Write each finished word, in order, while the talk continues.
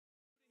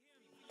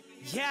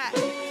Yeah,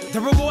 the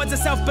rewards of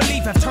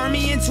self-belief have turned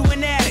me into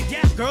an addict.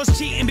 Yeah, girls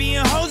cheating, being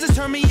hoes has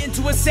turned me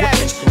into a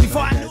savage.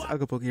 Before I knew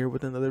Igopoker here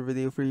with another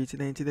video for you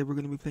today, and today we're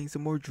going to be playing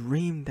some more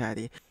Dream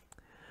Daddy.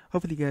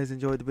 Hopefully you guys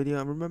enjoyed the video,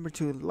 and remember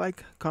to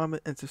like,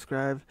 comment, and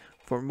subscribe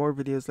for more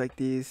videos like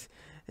these.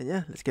 And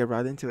yeah, let's get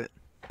right into it.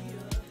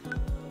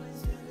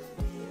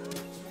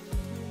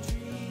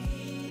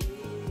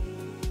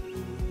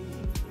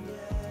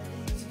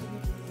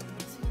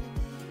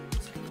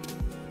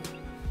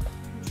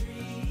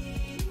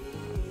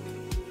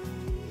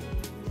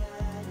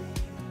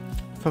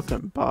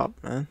 Fucking Bob,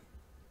 man.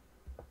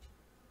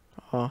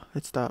 Oh,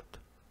 it stopped.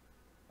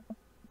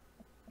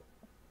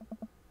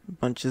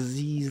 Bunch of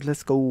Z's,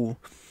 let's go.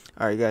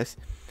 Alright guys,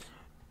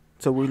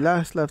 so we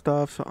last left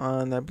off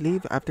on, I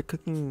believe, after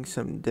cooking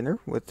some dinner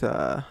with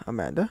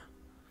Amanda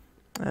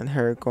and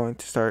her going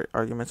to start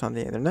arguments on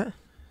the internet.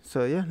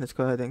 So yeah, let's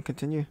go ahead and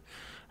continue.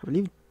 I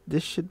believe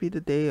this should be the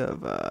day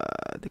of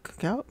the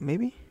cookout,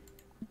 maybe.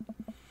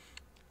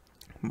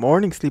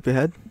 Morning,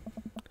 sleepyhead.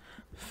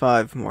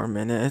 5 more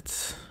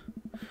minutes.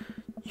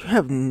 You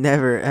have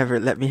never ever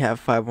let me have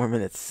 5 more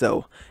minutes,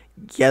 so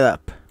get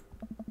up.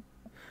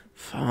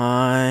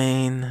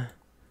 Fine.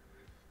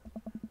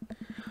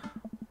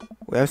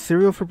 We have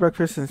cereal for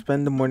breakfast and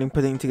spend the morning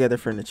putting together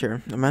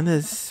furniture. Amanda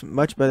is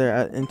much better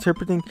at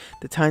interpreting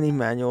the tiny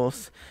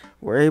manuals.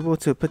 We're able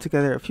to put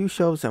together a few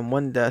shelves and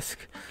 1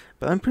 desk,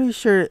 but I'm pretty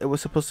sure it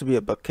was supposed to be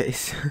a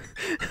bookcase.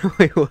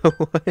 Wait,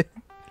 what?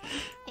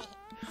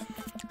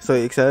 So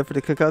you excited for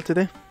the cookout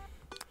today?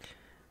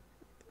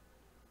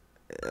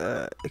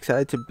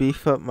 Excited to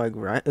beef up my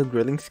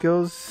grilling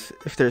skills.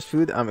 If there's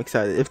food, I'm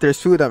excited. If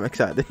there's food, I'm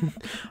excited.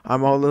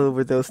 I'm all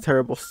over those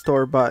terrible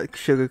store-bought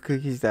sugar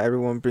cookies that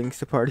everyone brings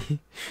to party.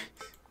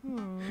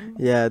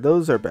 Yeah,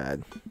 those are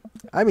bad.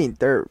 I mean,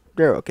 they're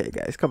okay,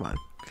 guys. Come on.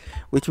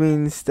 Which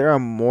means there are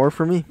more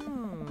for me.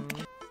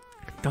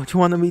 Don't you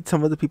want to meet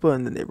some of the people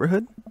in the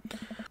neighborhood?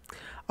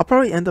 I'll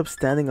probably end up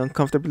standing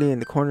uncomfortably in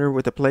the corner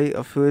with a plate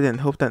of food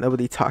and hope that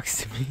nobody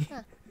talks to me.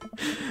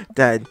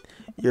 Dad,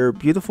 you're a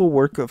beautiful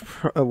work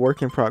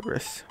in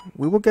progress.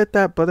 We will get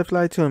that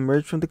butterfly to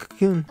emerge from the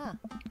cocoon.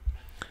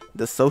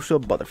 The social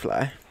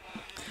butterfly.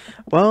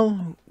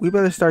 Well, we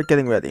better start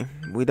getting ready.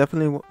 We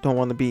definitely don't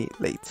want to be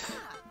late.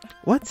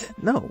 What?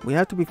 No, we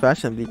have to be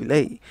fashionably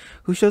late.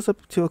 Who shows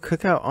up to a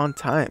cookout on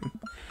time?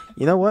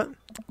 You know what?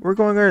 We're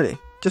going early,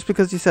 just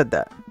because you said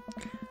that.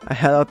 I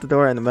head out the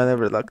door and Amanda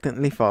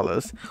reluctantly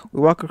follows.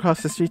 We walk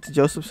across the street to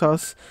Joseph's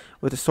house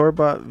with a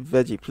store-bought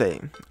veggie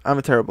plate. I'm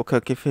a terrible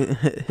cook if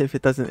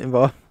it doesn't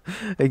involve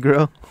a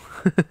grill.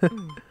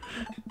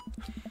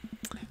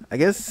 I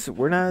guess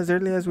we're not as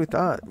early as we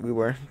thought we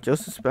were.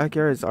 Joseph's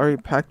backyard is already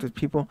packed with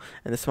people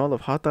and the smell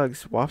of hot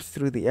dogs wafts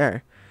through the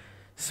air.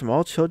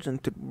 Small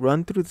children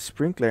run through the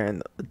sprinkler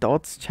and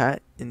adults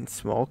chat in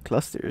small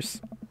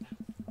clusters.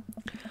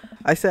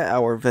 I set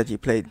our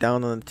veggie plate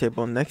down on the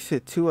table next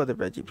to 2 other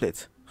veggie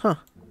plates. Huh.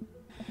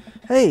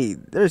 Hey,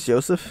 there's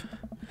Joseph.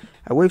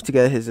 I wave to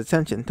get his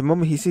attention. The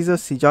moment he sees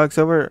us, he jogs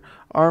over,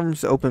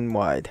 arms open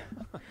wide.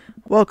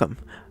 Welcome.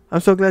 I'm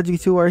so glad you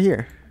 2 are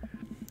here.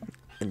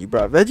 And you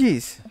brought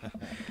veggies.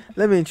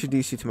 Let me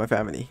introduce you to my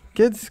family.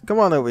 Kids, come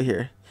on over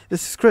here.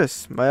 This is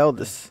Chris, my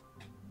eldest.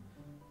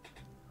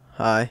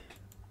 Hi.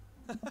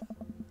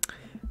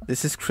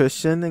 This is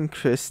Christian and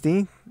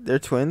Christy. They're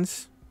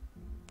twins.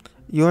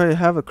 You already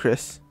have a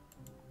Chris.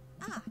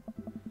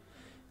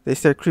 They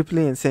stare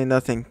creepily and say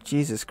nothing.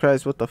 Jesus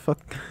Christ, what the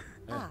fuck?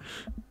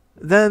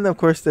 Then, of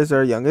course, there's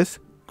our youngest,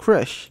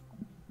 Krish.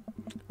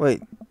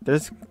 Wait,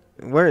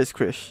 where is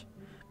Krish?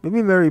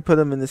 Maybe Mary put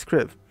him in this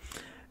crib.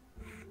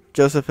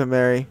 Joseph and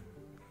Mary.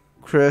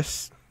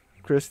 Chris,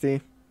 Christy,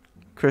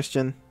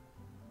 Christian,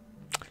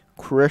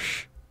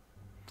 Krish.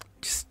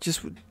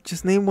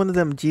 Just name one of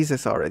them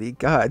Jesus already.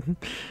 God.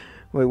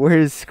 Wait, where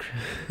is...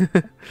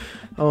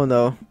 Oh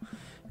no.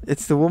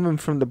 It's the woman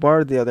from the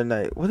bar the other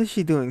night. What is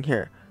she doing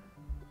here?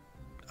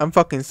 I'm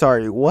fucking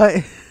sorry.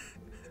 What?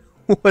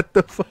 What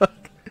the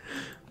fuck?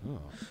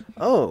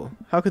 Oh,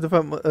 how could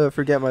I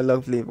forget my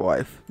lovely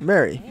wife,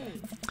 Mary?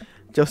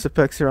 Joseph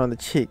pecks her on the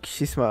cheek.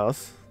 She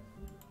smiles.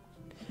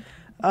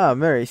 Ah,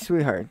 Mary,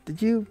 sweetheart.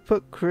 Did you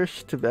put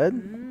Krish to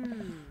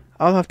bed?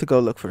 I'll have to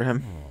go look for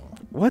him.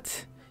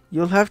 What?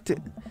 You'll have to...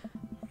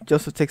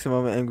 Joseph takes a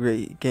moment and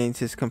regains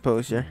his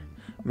composure.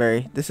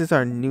 Mary, this is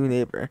our new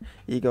neighbor,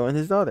 Ego and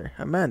his daughter,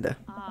 Amanda.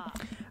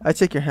 I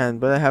take your hand,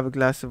 but I have a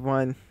glass of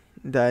wine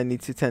that I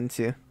need to tend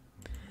to.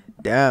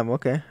 Damn,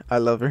 okay. I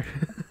love her.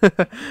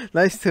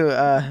 Nice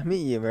to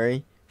meet you,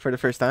 Mary, for the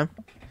first time.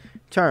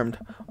 Charmed.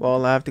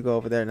 Well, I have to go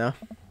over there now.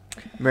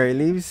 Mary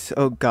leaves.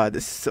 Oh god,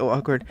 this is so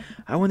awkward.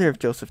 I wonder if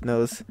Joseph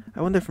knows.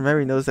 I wonder if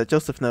Mary knows that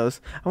Joseph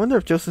knows. I wonder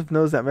if Joseph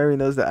knows that Mary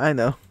knows that I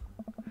know.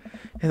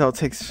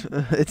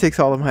 It takes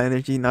all of my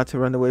energy not to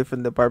run away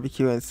from the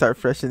barbecue and start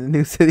fresh in the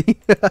new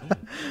city.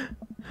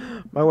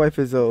 My wife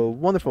has a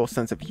wonderful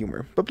sense of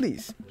humor. But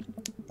please,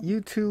 you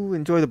 2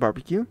 enjoy the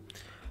barbecue.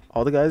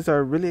 All the guys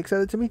are really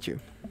excited to meet you.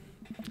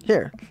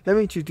 Here, let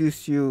me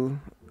introduce you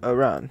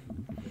around.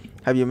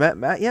 Have you met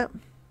Matt yet?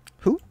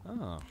 Who?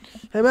 Oh.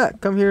 Hey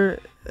Matt, come here.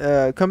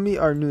 Come meet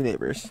our new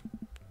neighbors.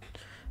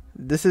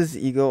 This is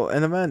Ego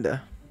and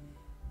Amanda.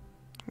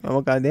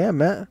 Oh goddamn,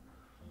 Matt.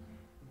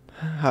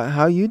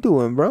 How you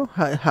doing, bro?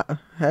 Hey,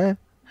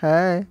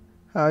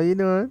 how you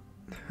doing?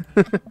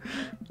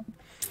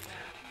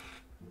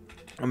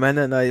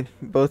 Amanda and I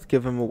both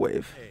give him a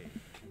wave.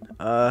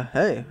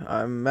 Hey,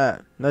 I'm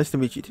Matt. Nice to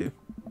meet you too.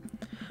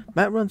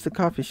 Matt runs the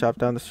coffee shop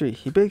down the street.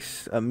 He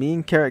bakes a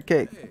mean carrot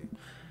cake.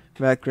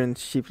 Matt grins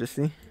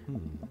sheepishly.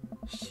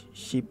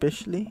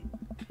 Sheepishly?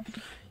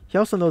 He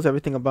also knows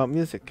everything about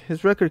music.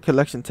 His record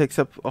collection takes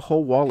up a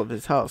whole wall of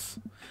his house.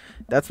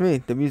 That's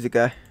me, the music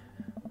guy.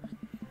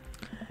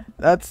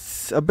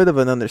 That's a bit of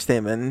an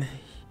understatement.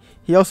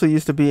 He also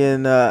used to be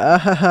in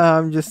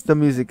I'm just the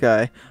music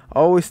guy.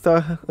 Always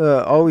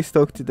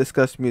stoked to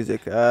discuss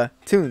music,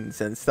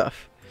 tunes and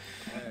stuff.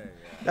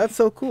 That's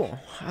so cool.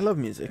 I love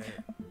music.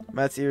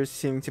 Matt's ears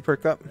seem to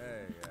perk up.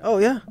 Oh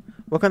yeah?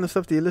 What kind of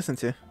stuff do you listen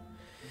to?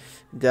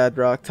 Dad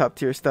rock, top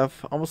tier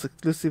stuff, almost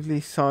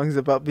exclusively songs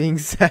about being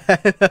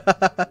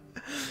sad.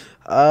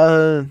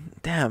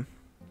 Damn.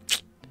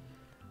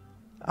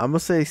 I'm gonna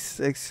say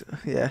six,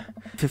 yeah.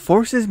 If it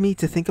forces me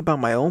to think about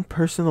my own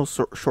personal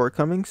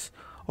shortcomings,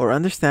 or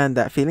understand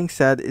that feeling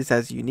sad is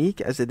as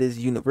unique as it is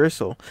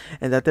universal,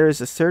 and that there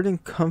is a certain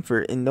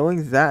comfort in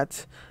knowing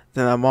that,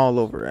 then I'm all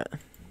over it.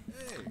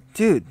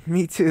 Dude,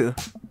 me too.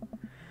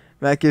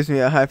 Matt gives me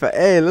a high five.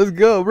 Hey, let's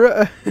go,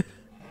 bro.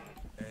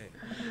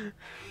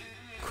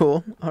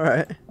 Cool. All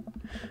right.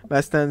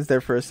 Matt stands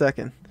there for a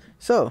second.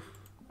 So,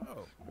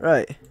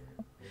 right.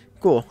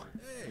 Cool.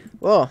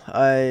 Well,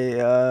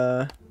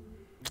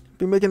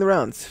 be making the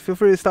rounds. Feel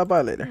free to stop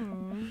by later.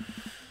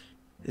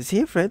 Is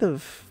he afraid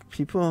of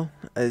people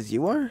as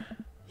you are?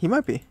 He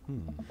might be.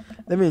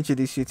 Let me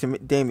introduce you to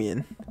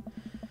Damien.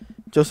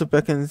 Joseph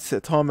beckons a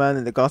tall man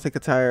in the gothic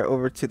attire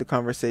over to the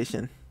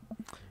conversation.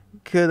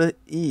 Good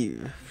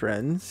eve,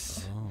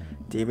 friends.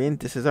 Damien,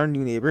 this is our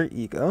new neighbor,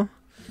 Ego.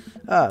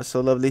 Ah,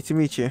 so lovely to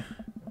meet you.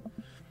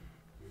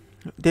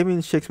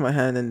 Damien shakes my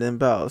hand and then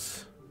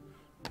bows.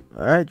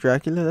 Alright,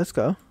 Dracula, let's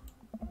go.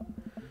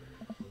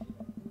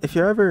 If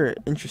you're ever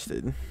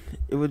interested,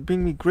 it would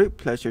bring me great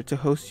pleasure to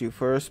host you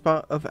for a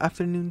spot of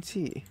afternoon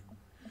tea.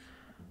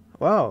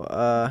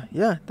 Wow,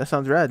 yeah, that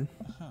sounds rad.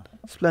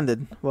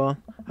 Splendid. Well,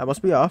 I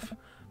must be off.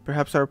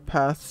 Perhaps our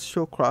paths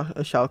shall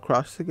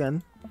cross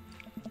again.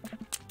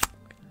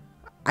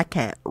 I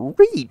can't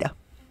read.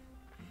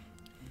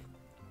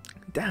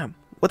 Damn,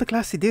 what a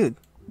classy dude.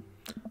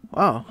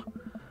 Wow,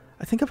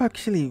 I think I've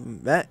actually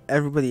met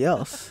everybody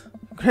else.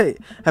 Great.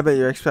 I bet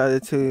you're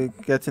excited to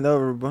get to know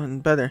everyone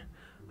better.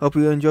 Hope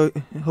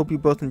you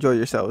both enjoy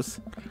yourselves.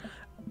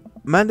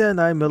 Amanda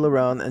and I mill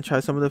around and try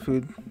some of the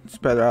food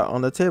spread out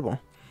on the table.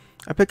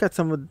 I pick at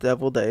some of the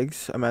deviled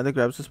eggs. Amanda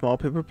grabs a small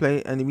paper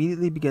plate and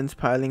immediately begins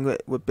piling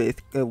it with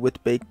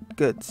baked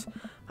goods.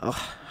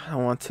 Oh, I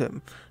don't want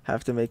to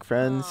have to make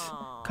friends.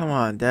 Come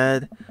on,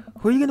 Dad.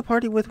 Who are you gonna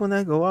party with when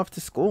I go off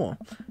to school?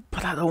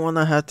 But I don't want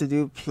to have to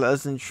do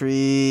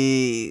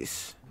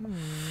pleasantries.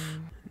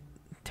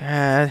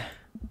 Dad.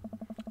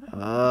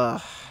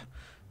 Ugh.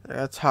 I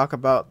gotta talk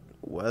about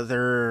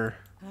weather.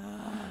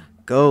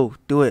 Go,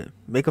 do it.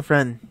 Make a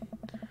friend.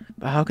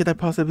 But how could I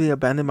possibly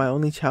abandon my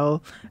only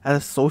child at a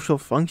social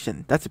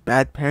function? That's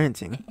bad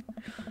parenting.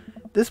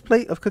 This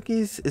plate of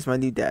cookies is my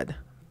new dad.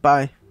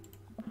 Bye.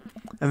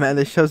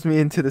 Amanda shoves me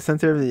into the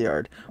center of the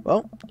yard.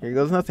 Well, here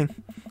goes nothing.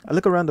 I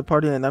look around the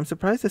party and I'm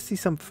surprised to see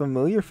some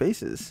familiar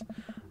faces.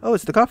 Oh,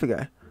 it's the coffee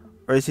guy.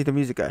 Or is he the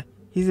music guy?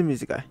 He's the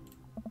music guy.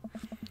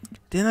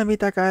 Didn't I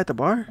meet that guy at the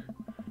bar?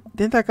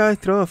 Didn't that guy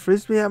throw a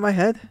frisbee at my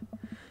head?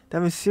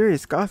 That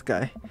mysterious goth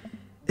guy.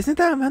 Isn't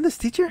that Amanda's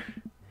teacher?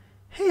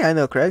 Hey, I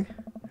know Craig.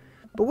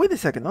 But wait a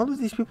second, all of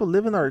these people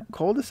live in our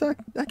cul-de-sac?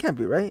 That can't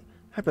be right.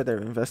 I better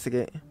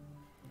investigate.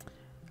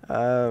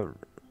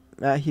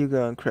 Matt,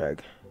 Hugo, and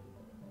Craig.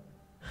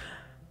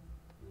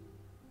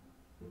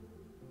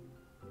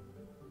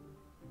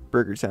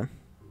 Burger time.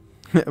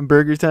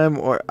 Burger time,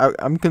 or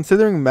I'm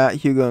considering Matt,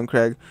 Hugo, and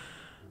Craig,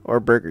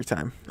 or burger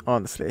time,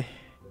 honestly.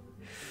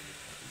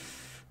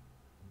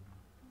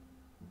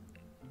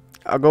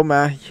 I'll go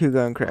Matt,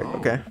 Hugo, and Craig,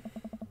 okay?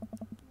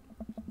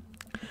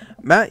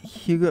 Matt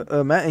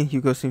and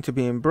Hugo seem to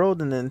be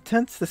embroiled in an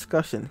intense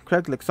discussion.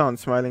 Craig looks on,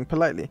 smiling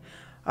politely.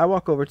 I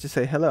walk over to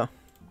say hello.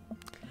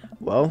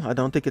 Well, I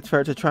don't think it's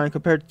fair to try and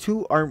compare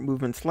two art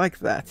movements like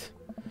that.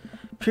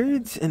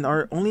 Periods in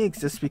art only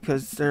exist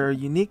because they're a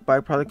unique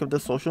byproduct of the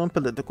social and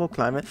political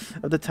climate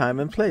of the time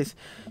and place.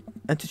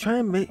 And to try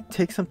and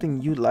take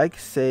something you like,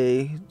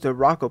 say, the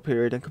Rocco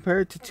period, and compare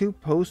it to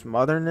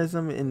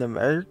postmodernism in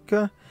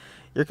America,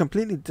 you're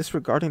completely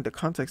disregarding the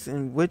context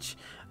in which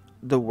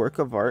the work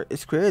of art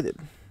is created.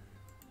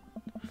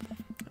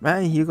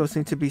 Matt and Hugo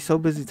seem to be so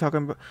busy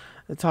talking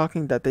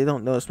that they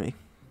don't notice me.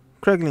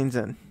 Craig leans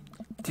in.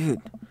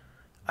 Dude,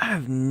 I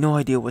have no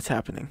idea what's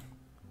happening.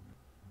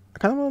 I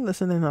kind of want to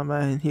listen in on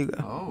Matt and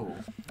Hugo. Oh.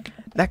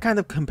 That kind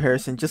of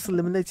comparison just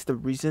eliminates the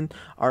reason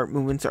art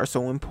movements are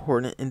so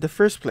important in the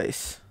first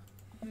place.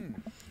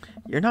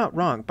 You're not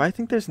wrong, but I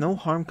think there's no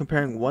harm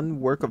comparing one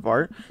work of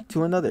art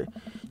to another.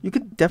 You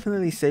could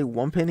definitely say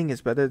one painting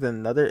is better than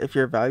another if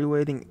you're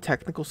evaluating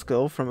technical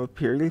skill from a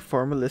purely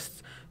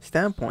formalist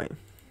standpoint.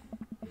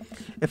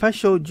 If I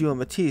showed you a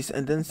Matisse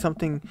and then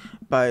something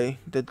by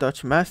the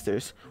Dutch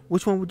masters,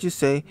 which one would you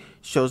say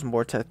shows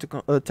more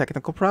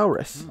technical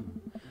prowess?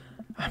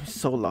 I'm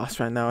so lost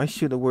right now. I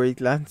shoot a worried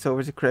glance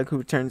over to Craig, who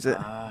returns it.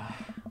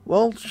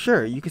 Well,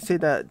 sure, you could say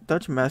that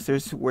Dutch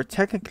masters were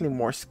technically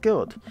more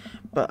skilled,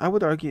 but I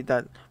would argue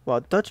that while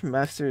Dutch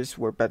masters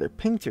were better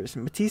painters,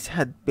 Matisse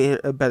had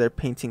better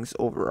paintings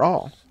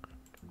overall.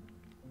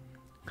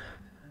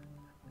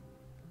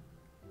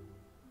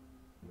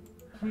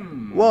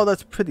 Well,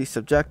 that's pretty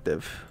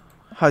subjective.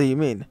 How do you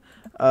mean?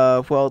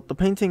 Well, the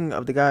painting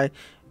of the guy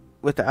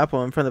with the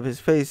apple in front of his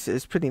face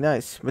is pretty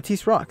nice.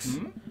 Matisse rocks.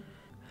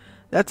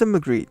 That's a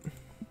Magritte.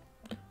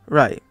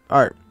 Right,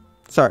 art.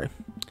 Sorry.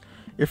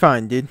 You're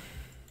fine, dude.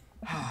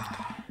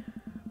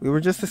 We were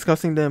just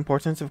discussing the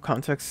importance of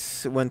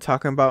context when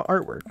talking about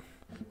artwork.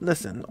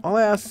 Listen, all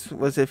I asked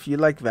was if you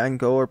like Van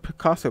Gogh or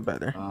Picasso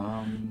better.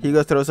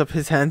 Hugo throws up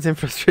his hands in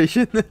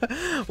frustration.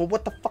 Well,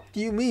 what the fuck do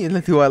you mean?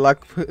 Do I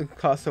like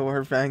Picasso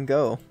or Van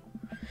Gogh?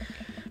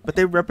 But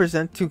they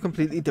represent two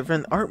completely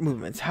different art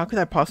movements. How could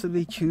I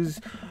possibly choose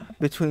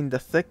between the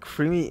thick,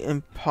 creamy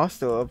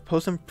impasto of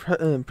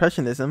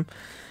post-impressionism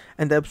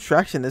and the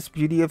abstractionist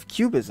beauty of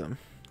cubism?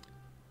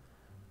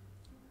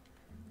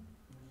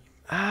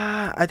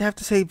 I'd have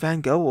to say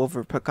Van Gogh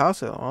over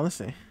Picasso,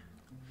 honestly.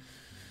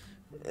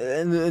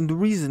 And the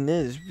reason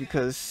is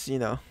because, you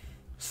know,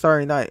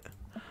 Starry Night.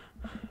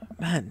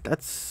 Man,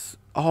 that's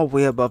all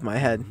way above my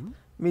head.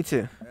 Me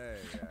too.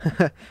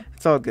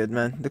 It's all good,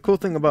 man. The cool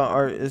thing about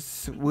art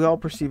is we all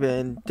perceive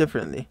it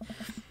differently.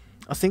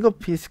 A single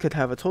piece could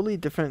have a totally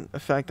different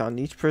effect on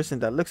each person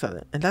that looks at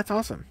it, and that's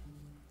awesome.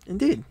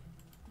 Indeed.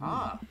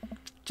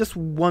 Just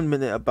 1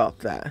 minute about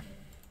that.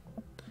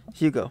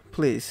 Hugo,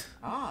 please.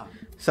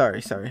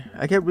 Sorry.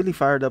 I get really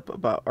fired up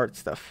about art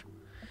stuff.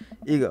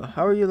 Ego,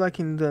 how are you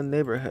liking the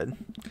neighborhood?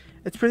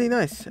 It's pretty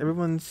nice.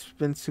 Everyone's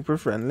been super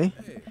friendly.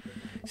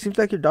 Seems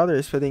like your daughter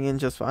is fitting in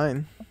just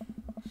fine.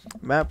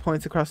 Matt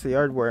points across the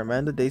yard where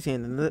Amanda, Daisy,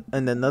 and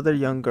another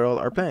young girl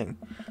are playing.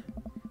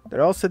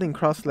 They're all sitting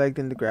cross-legged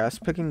in the grass,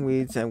 picking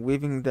weeds and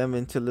weaving them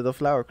into little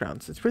flower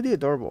crowns. It's pretty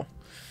adorable.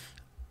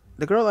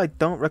 The girl I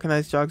don't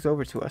recognize jogs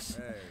over to us.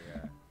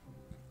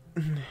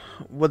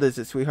 What is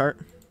it, sweetheart?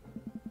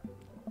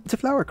 It's a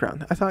flower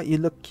crown. I thought you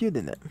looked cute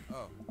in it.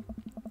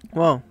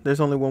 Well, there's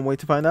only one way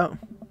to find out.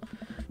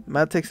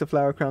 Matt takes the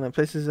flower crown and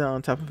places it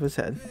on top of his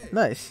head.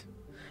 Nice.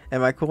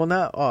 Am I cool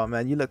now? Oh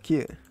man, you look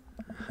cute.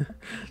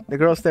 The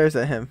girl stares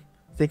at him,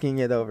 thinking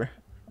it over.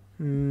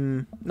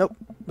 Nope.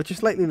 But you're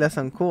slightly less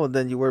uncool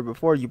than you were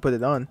before you put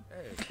it on.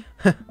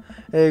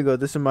 There you go.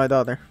 This is my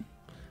daughter.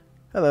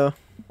 Hello.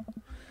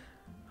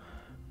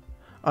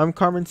 I'm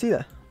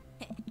Carmencita.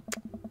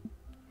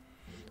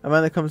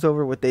 Amanda comes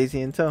over with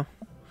Daisy in tow.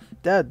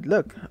 Dad,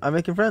 look, I'm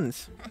making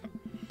friends.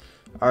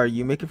 Are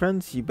you making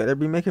friends? You better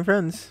be making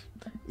friends.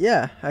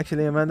 Yeah,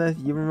 actually, Amanda,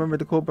 you remember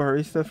the cool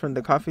barista from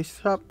the coffee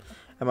shop?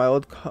 And my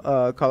old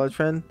college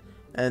friend?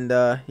 And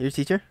your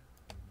teacher?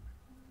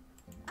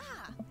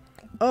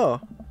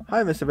 Oh,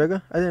 hi, Mr.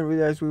 Vega. I didn't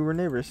realize we were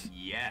neighbors.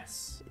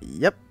 Yes.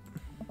 Yep.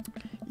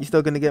 You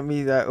still gonna get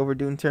me that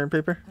overdue intern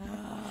paper?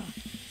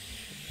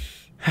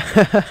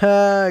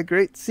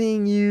 Great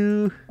seeing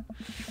you.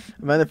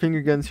 Amanda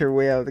finger guns her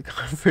way out of the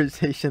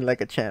conversation like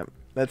a champ.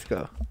 Let's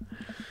go.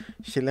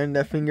 She learned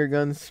that finger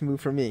guns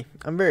move for me.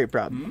 I'm very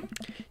proud.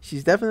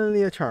 She's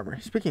definitely a charmer.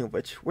 Speaking of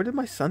which, where did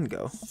my son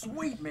go?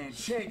 Sweet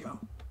Manchego.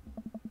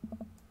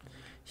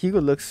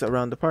 Hugo looks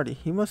around the party.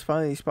 He must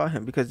finally spot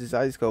him because his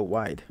eyes go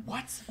wide.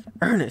 What?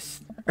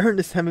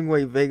 Ernest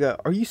Hemingway Vega,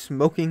 are you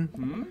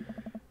smoking?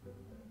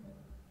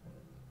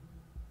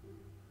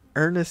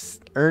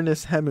 Ernest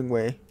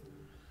Hemingway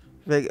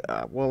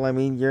Vega. Well, I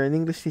mean, you're an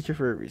English teacher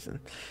for a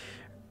reason.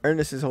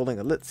 Ernest is holding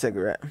a lit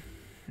cigarette.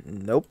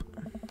 Nope.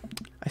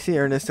 I see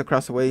Ernest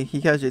across the way.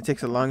 He casually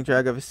takes a long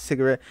drag of his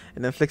cigarette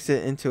and then flicks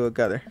it into a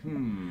gutter.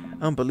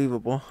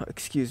 Unbelievable.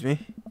 Excuse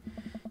me.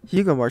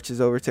 Hugo marches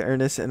over to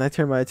Ernest and I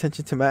turn my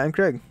attention to Matt and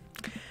Craig.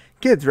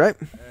 Kids, right?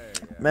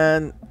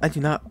 Man, I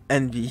do not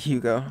envy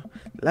Hugo.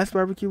 The last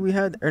barbecue we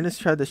had,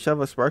 Ernest tried to shove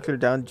a sparkler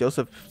down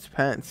Joseph's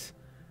pants.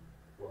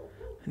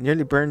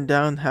 Nearly burned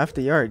down half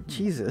the yard.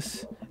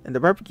 Jesus. And the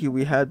barbecue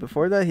we had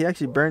before that, he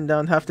actually burned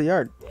down half the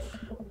yard.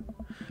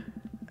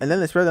 And then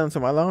they spread onto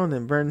my lawn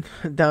and burned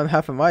down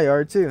half of my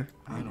yard too.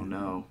 I don't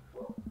know.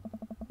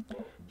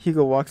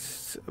 Hugo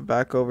walks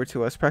back over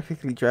to us,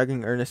 practically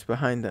dragging Ernest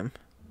behind him.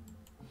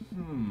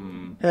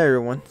 Hey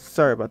everyone,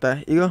 sorry about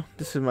that. Ego,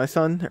 this is my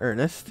son,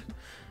 Ernest.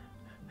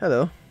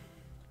 Hello.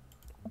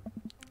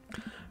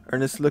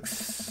 Ernest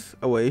looks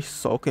away,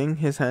 sulking,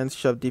 his hands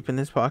shoved deep in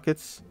his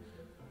pockets.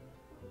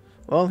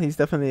 Well, he's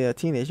definitely a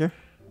teenager.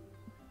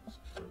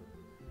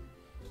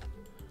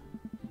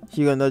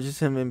 Hugo nudges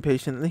him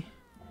impatiently.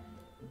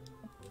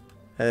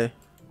 Hey.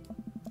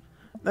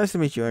 Nice to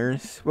meet you,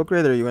 Ernest. What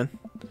grade are you in?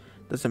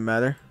 Doesn't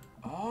matter.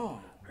 Oh.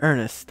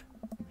 Ernest.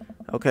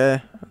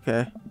 Okay,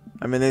 okay.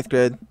 I'm in 8th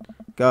grade.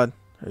 God,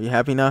 are you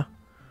happy now?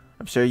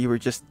 I'm sure you were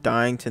just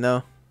dying to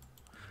know.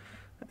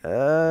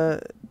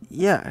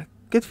 Yeah,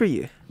 good for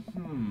you.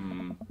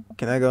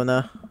 Can I go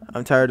now?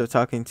 I'm tired of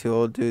talking to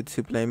old dudes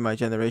who blame my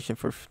generation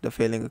for the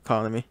failing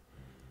economy.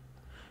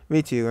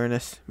 Me too,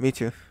 Ernest. Me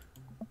too.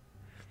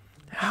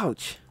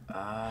 Ouch.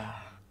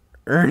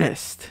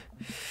 Ernest.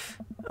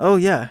 Oh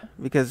yeah,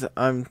 because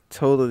I'm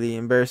totally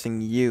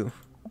embarrassing you.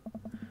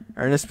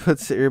 Ernest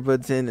puts the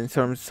earbuds in and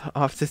storms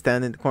off to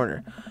stand in the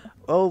corner.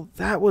 Well,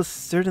 that was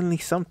certainly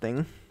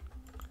something.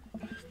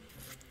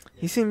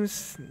 He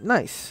seems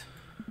nice.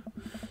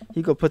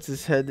 Hugo puts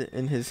his head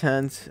in his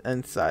hands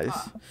and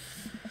sighs.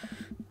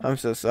 I'm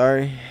so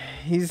sorry.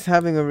 He's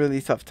having a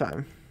really tough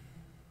time.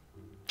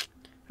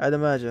 I'd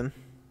imagine.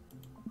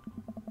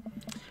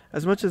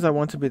 As much as I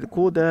want to be the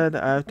cool dad,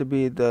 I have to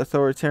be the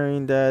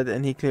authoritarian dad,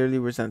 and he clearly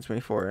resents me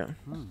for it.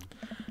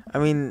 I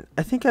mean,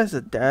 I think as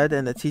a dad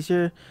and a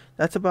teacher,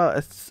 that's about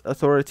as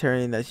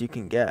authoritarian as you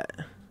can get.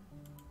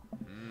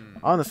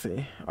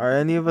 Honestly, are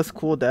any of us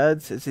cool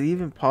dads? Is it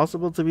even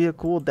possible to be a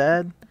cool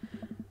dad?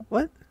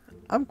 What?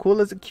 I'm cool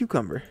as a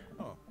cucumber.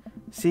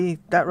 See,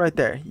 that right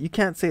there. You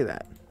can't say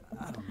that.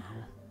 I don't know.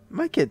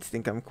 My kids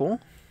think I'm cool.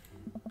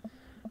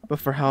 But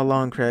for how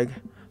long, Craig?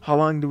 How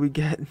long do we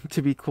get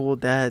to be cool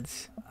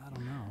dads? I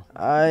don't know.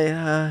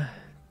 I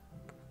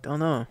don't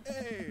know.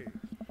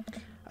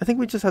 I think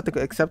we just have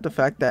to accept the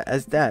fact that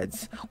as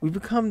dads, we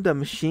become the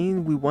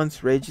machine we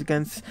once raged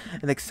against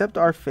and accept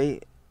our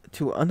fate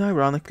to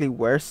unironically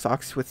wear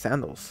socks with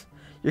sandals.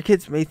 Your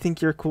kids may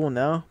think you're cool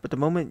now, but the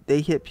moment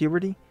they hit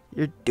puberty,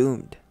 you're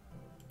doomed.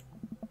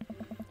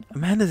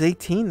 Amanda's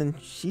 18 and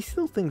she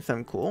still thinks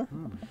I'm cool.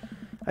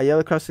 I yell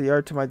across the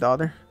yard to my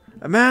daughter,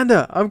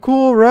 Amanda, I'm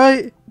cool,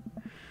 right?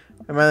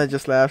 Amanda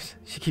just laughs.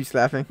 She keeps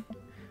laughing.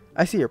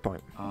 I see your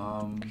point.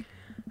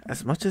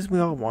 As much as we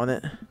all want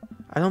it,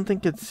 I don't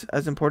think it's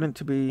as important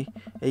to be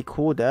a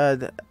cool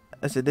dad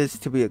as it is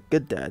to be a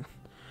good dad.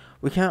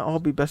 We can't all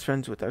be best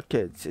friends with our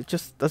kids. It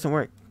just doesn't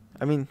work.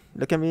 I mean,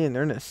 look at me and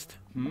Ernest.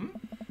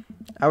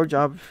 Our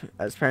job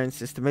as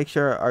parents is to make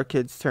sure our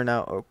kids turn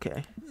out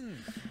okay.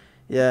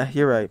 Yeah,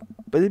 you're right.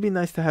 But it'd be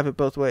nice to have it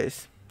both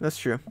ways. That's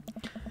true.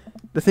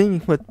 The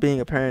thing with being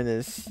a parent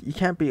is you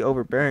can't be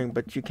overbearing,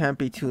 but you can't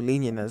be too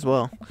lenient as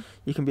well.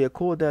 You can be a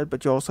cool dad,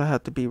 but you also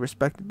have to be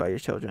respected by your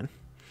children.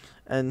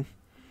 And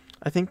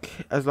I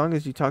think as long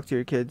as you talk to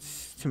your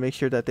kids to make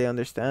sure that they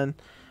understand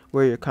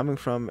where you're coming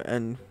from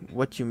and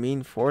what you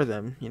mean for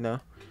them, you know,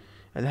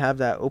 and have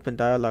that open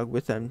dialogue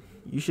with them,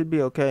 you should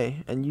be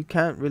okay. And you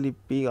can't really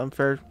be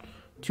unfair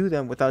to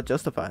them without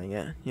justifying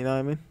it. You know what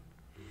I mean?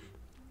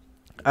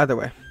 Either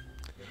way.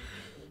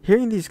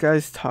 Hearing these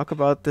guys talk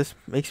about this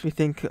makes me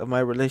think of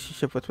my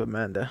relationship with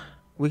Amanda.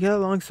 We get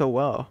along so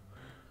well,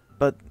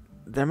 but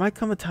there might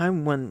come a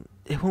time when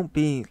it won't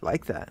be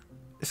like that.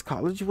 Is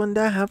college when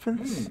that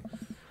happens?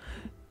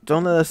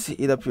 Don't let us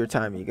eat up your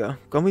time, Ego.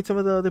 Go meet some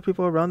of the other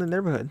people around the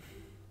neighborhood.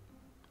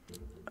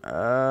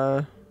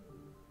 I'm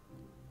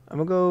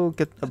gonna go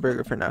get a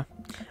burger for now.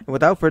 And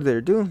without further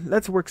ado,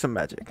 let's work some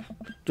magic.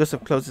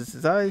 Joseph closes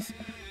his eyes,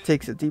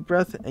 takes a deep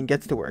breath, and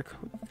gets to work.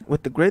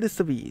 With the greatest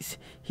of ease,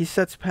 he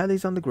sets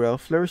patties on the grill,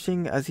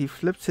 flourishing as he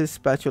flips his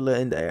spatula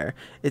in the air.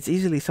 It's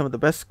easily some of the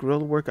best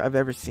grill work I've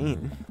ever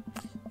seen.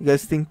 You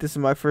guys think this is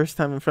my first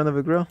time in front of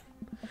a grill?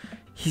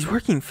 He's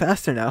working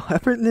faster now,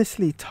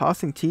 effortlessly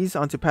tossing cheese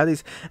onto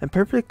patties and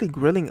perfectly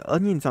grilling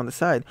onions on the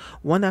side.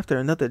 One after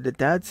another, the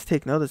dads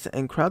take notice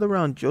and crowd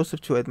around Joseph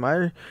to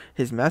admire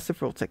his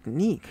masterful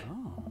technique.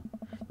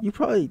 You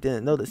probably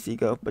didn't know this,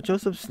 Ego, but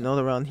Joseph's known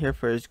around here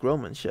for his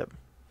grillmanship.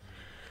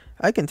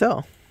 I can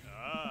tell.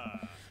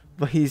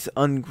 But he's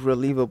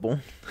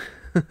ungrillevable.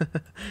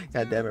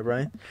 God damn it,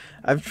 Brian.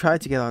 I've tried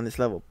to get on this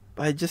level,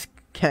 but I just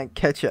can't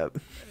catch up.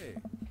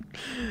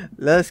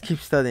 Let us keep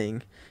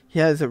studying. He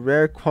has a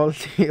rare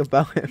quality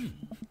about him.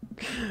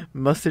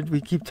 Mustard,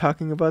 we keep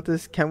talking about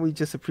this. Can't we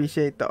just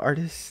appreciate the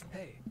artist?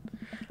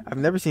 I've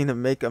never seen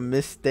him make a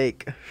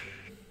mistake.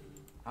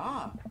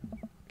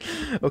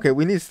 Okay,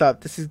 we need to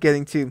stop. This is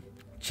getting too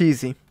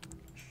cheesy.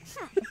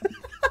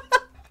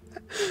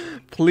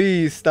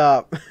 Please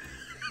stop.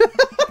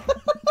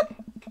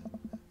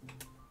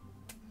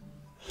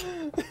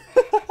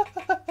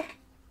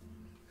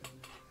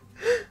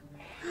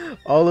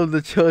 All of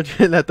the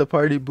children at the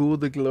party boo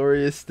the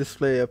glorious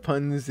display of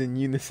puns in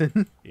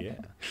unison. Yeah.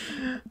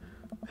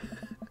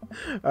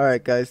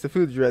 Alright guys, the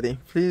food's ready.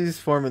 Please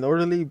form an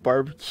orderly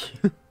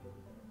barbecue.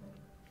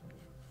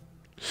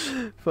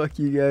 Fuck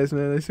you guys,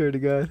 man, I swear to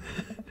God.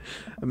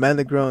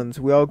 Amanda groans.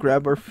 We all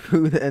grab our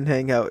food and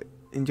hang out,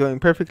 enjoying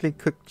perfectly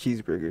cooked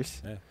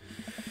cheeseburgers. Yeah.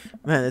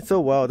 Man, it's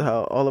so wild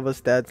how all of us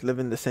dads live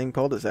in the same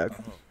cul-de-sac.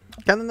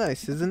 Kinda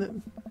nice, isn't it?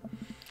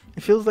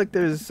 It feels like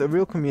there's a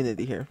real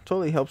community here.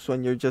 Totally helps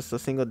when you're just a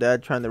single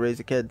dad trying to raise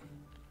a kid.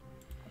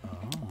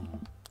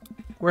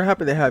 We're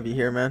happy to have you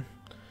here, man.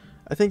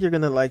 I think you're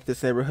gonna like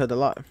this neighborhood a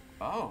lot.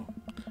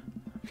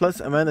 Plus,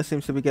 Amanda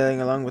seems to be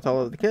getting along with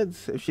all of the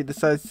kids. If she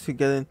decides to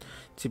get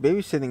into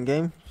babysitting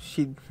game,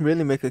 she'd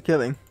really make a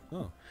killing.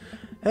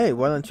 Hey,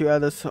 why don't you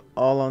add us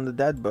all on the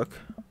dad book?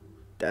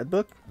 Dad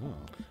book?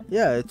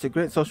 Yeah, it's a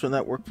great social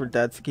network for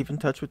dads to keep in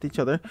touch with each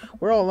other.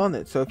 We're all on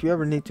it, so if you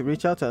ever need to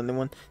reach out to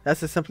anyone,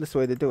 that's the simplest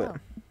way to do it.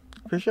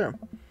 For sure.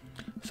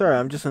 Sorry,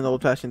 I'm just an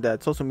old-fashioned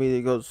dad. Social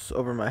media goes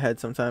over my head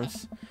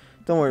sometimes.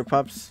 Don't worry,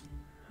 Pops.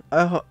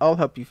 I'll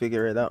help you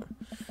figure it out.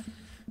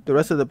 The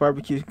rest of the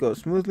barbecue goes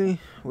smoothly.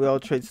 We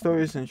all trade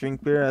stories and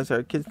drink beer as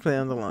our kids play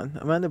on the lawn.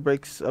 Amanda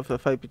breaks up a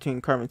fight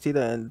between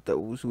Carmencita and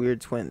those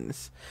weird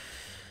twins.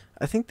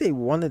 I think they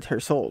wanted her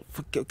soul.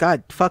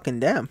 God fucking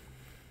damn.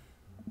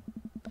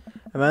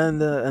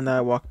 Amanda and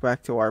I walk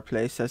back to our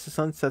place as the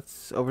sun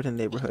sets over the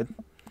neighborhood.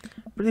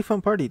 Pretty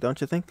fun party,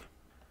 don't you think?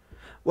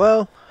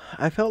 Well,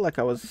 I felt like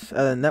I was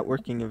at a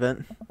networking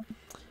event.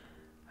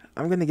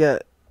 I'm gonna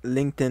get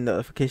LinkedIn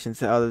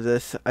notifications out of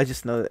this. I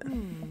just know that.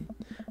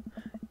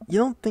 You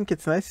don't think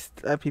it's nice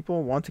that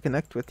people want to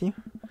connect with you?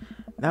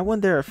 Not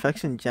when their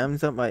affection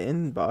jams up my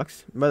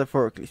inbox,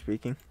 metaphorically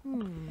speaking.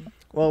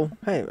 Well,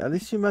 hey, at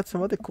least you met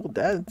some other cool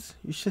dads.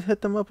 You should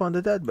hit them up on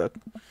the dad book.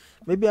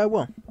 Maybe I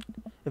will,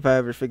 if I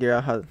ever figure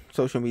out how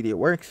social media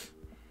works.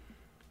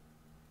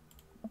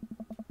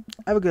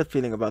 I have a good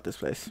feeling about this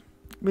place.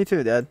 Me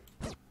too, Dad.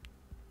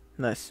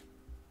 Nice.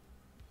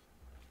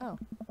 Oh.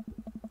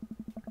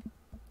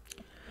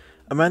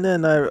 Amanda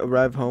and I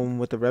arrive home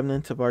with the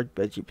remnants of our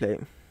veggie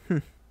plate.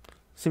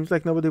 Seems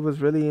like nobody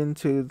was really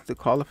into the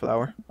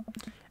cauliflower.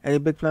 Any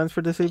big plans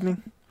for this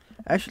evening?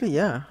 Actually,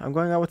 yeah. I'm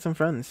going out with some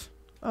friends.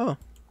 Oh.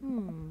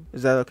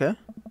 Is that okay?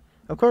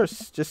 Of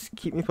course. Just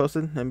keep me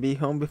posted and be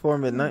home before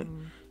midnight.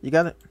 You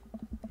got it.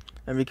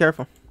 And be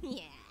careful.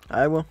 Yeah.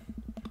 I will.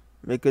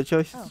 Make good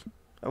choices. Oh.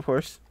 Of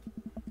course.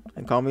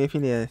 And call me if you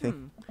need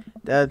anything.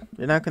 Dad,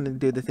 you're not going to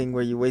do the thing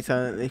where you wait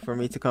silently for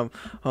me to come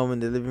home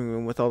in the living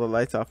room with all the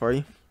lights off, are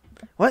you?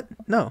 What?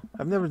 No,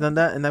 I've never done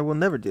that, and I will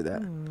never do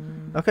that.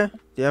 Okay, do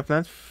you have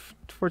plans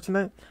for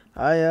tonight?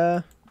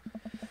 My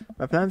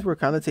plans were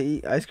kind of to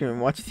eat ice cream and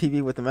watch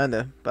TV with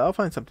Amanda, but I'll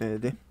find something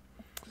to do.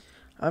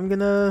 I'm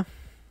gonna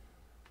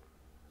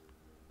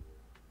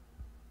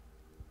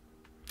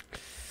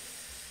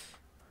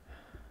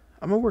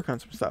work on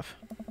some stuff.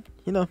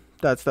 You know,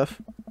 dad stuff.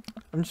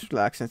 I'm just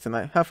relaxing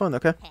tonight. Have fun,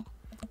 okay?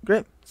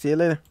 Great. See you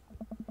later.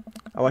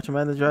 I watch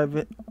Amanda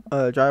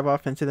drive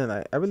off into the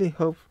night. I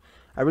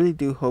really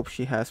do hope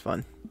she has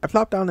fun. I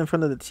plop down in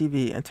front of the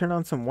TV and turn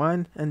on some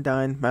Wine and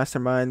Dine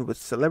Mastermind with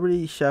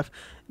celebrity chef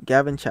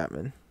Gavin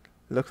Chapman.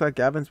 Looks like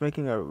Gavin's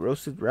making a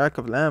roasted rack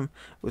of lamb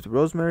with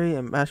rosemary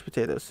mashed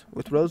potatoes.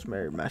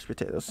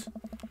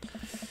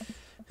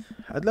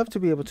 I'd love to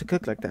be able to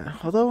cook like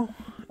that. Although,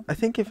 I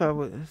think if I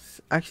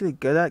was actually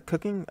good at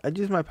cooking, I'd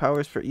use my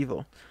powers for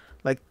evil.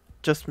 Like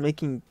just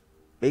making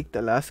baked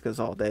Alaskas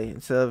all day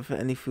instead of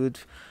any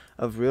food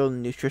of real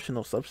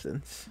nutritional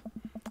substance.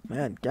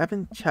 Man,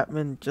 Gavin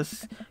Chapman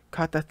just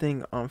caught that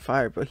thing on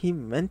fire, but he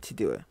meant to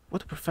do it.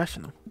 What a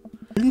professional.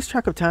 I lose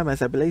track of time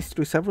as I blaze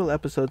through several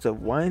episodes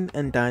of Wine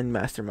and Dine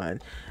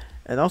Mastermind,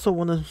 and also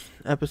one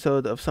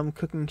episode of some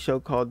cooking show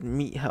called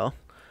Meat Hell.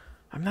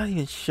 I'm not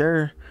even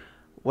sure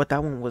what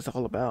that one was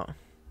all about.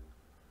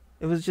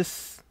 It was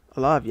just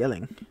a lot of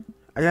yelling.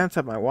 I glanced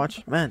at my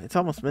watch. Man, it's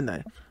almost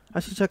midnight. I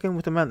should check in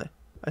with Amanda.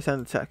 I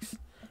sent a text.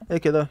 Hey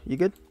kiddo, you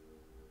good?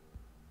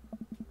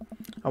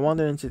 I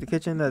wander into the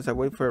kitchen as I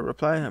wait for a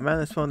reply.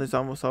 Amanda's phone is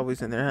almost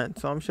always in her hand,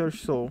 so I'm sure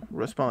she'll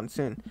respond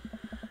soon.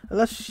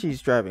 Unless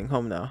she's driving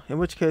home now, in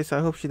which case I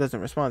hope she doesn't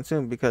respond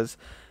soon because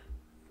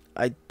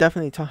I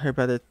definitely taught her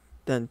better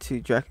than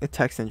to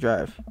text and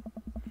drive.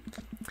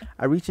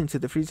 I reach into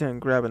the freezer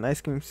and grab an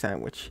ice cream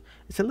sandwich.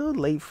 It's a little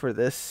late for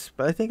this,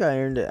 but I think I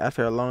earned it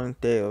after a long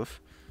day of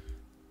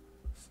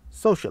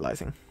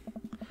socializing.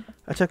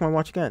 I check my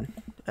watch again,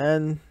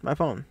 and my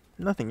phone.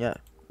 Nothing yet.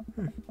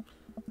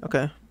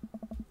 Okay.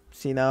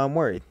 See, now I'm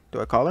worried.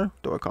 Do I call her?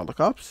 Do I call the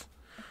cops?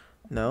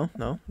 No,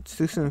 it's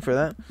too soon for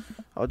that.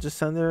 I'll just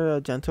send her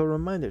a gentle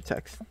reminder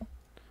text.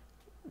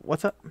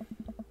 What's up?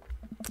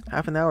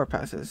 Half an hour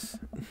passes.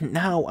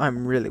 Now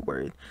I'm really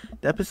worried.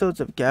 The episodes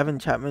of Gavin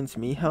Chapman's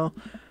Me Hell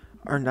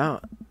are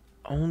not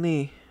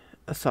only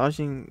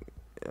assuaging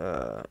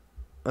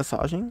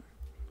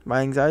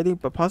my anxiety,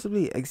 but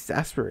possibly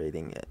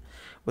exasperating it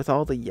with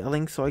all the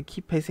yelling, so I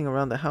keep pacing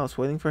around the house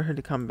waiting for her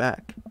to come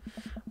back.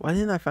 Why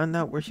didn't I find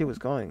out where she was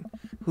going?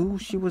 Who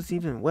she was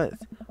even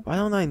with? Why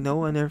don't I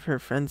know any of her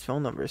friends'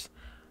 phone numbers?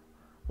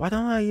 Why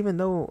don't I even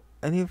know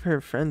any of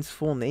her friends'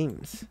 full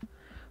names?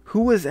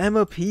 Who is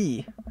Emma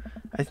P?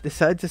 I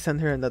decide to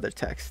send her another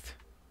text.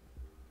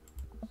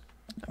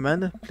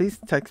 Amanda, please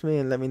text me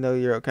and let me know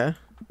you're okay.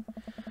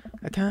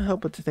 I can't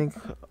help but to think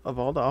of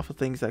all the awful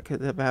things that could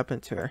have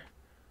happened to her.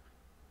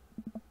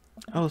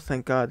 Oh,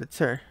 thank God, it's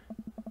her.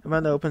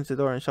 Amanda opens the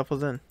door and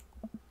shuffles in.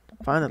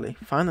 Finally,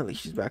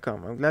 she's back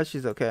home. I'm glad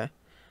she's okay.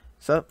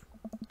 Sup?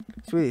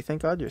 Sweetie,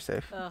 thank God you're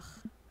safe.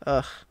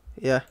 Ugh,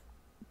 yeah.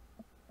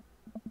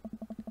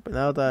 But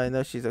now that I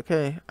know she's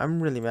okay,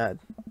 I'm really mad.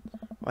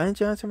 Why didn't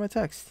you answer my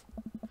text?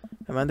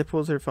 Amanda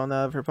pulls her phone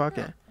out of her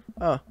pocket.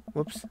 Oh,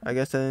 whoops, I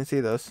guess I didn't see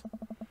those.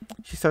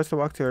 She starts to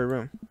walk to her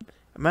room.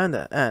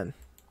 Amanda, Anne.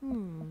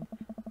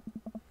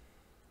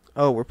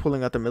 Oh, we're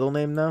pulling out the middle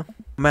name now?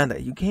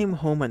 Amanda, you came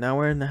home an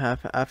hour and a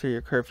half after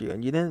your curfew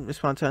and you didn't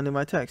respond to any of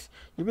my texts.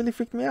 You really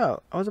freaked me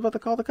out. I was about to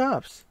call the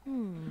cops.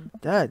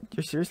 Dad,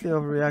 you're seriously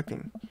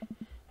overreacting.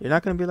 You're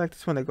not going to be like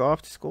this when I go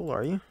off to school,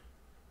 are you?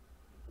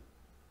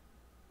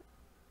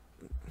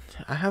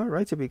 I have a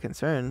right to be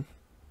concerned.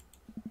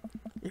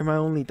 You're my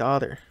only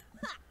daughter.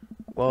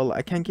 Well,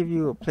 I can't give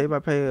you a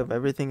play-by-play of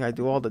everything I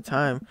do all the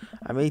time.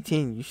 I'm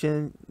 18. You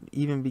shouldn't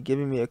even be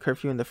giving me a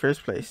curfew in the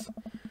first place.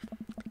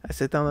 I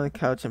sit down on the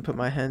couch and put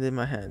my hand in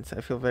my hands. I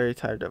feel very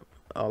tired of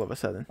all of a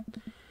sudden.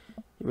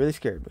 You really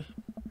scared me.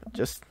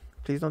 Just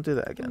please don't do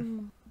that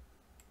again.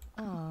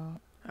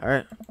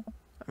 Alright.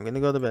 I'm gonna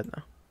go to bed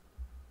now.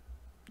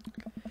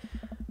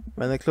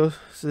 Amanda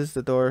closes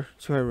the door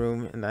to her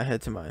room and I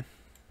head to mine.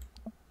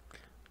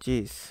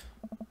 Jeez.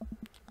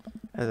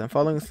 As I'm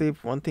falling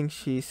asleep, one thing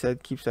she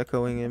said keeps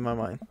echoing in my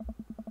mind.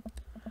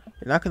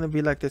 You're not going to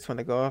be like this when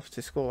I go off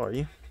to school, are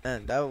you?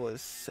 And that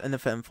was an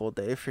eventful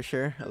day for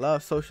sure. A lot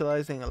of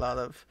socializing, a lot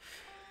of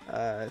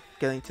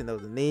getting to know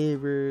the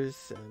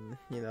neighbors, and,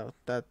 you know,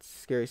 that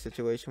scary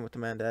situation with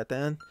Amanda at the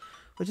end,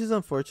 which is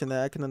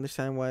unfortunate. I can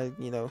understand why,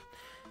 you know,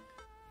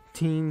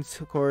 teens,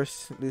 of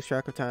course, lose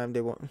track of time.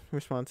 They won't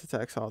respond to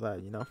texts, all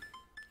that, you know.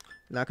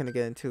 Not going to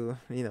get into,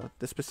 you know,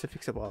 the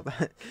specifics of all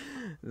that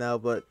now,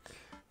 but,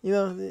 you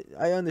know,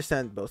 I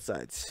understand both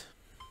sides.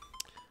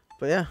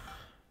 But yeah,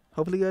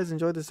 hopefully you guys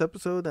enjoyed this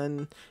episode,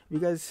 and if you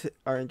guys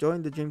are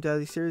enjoying the Dream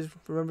Daddy series,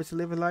 remember to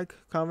leave a like,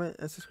 comment,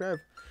 and subscribe.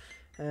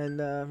 And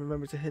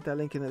remember to hit that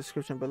link in the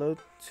description below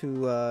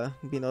to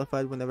be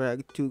notified whenever I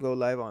do go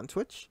live on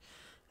Twitch.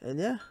 And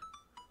yeah,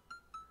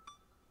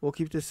 we'll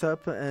keep this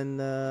up, and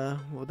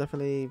we'll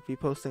definitely be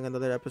posting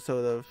another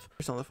episode of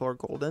Persona 4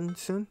 Golden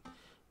soon.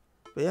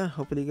 But yeah,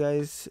 hopefully you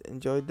guys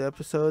enjoyed the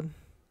episode.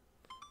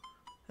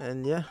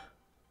 And yeah,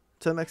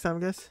 until next time,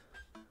 guys.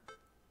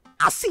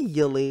 I'll see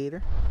you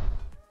later.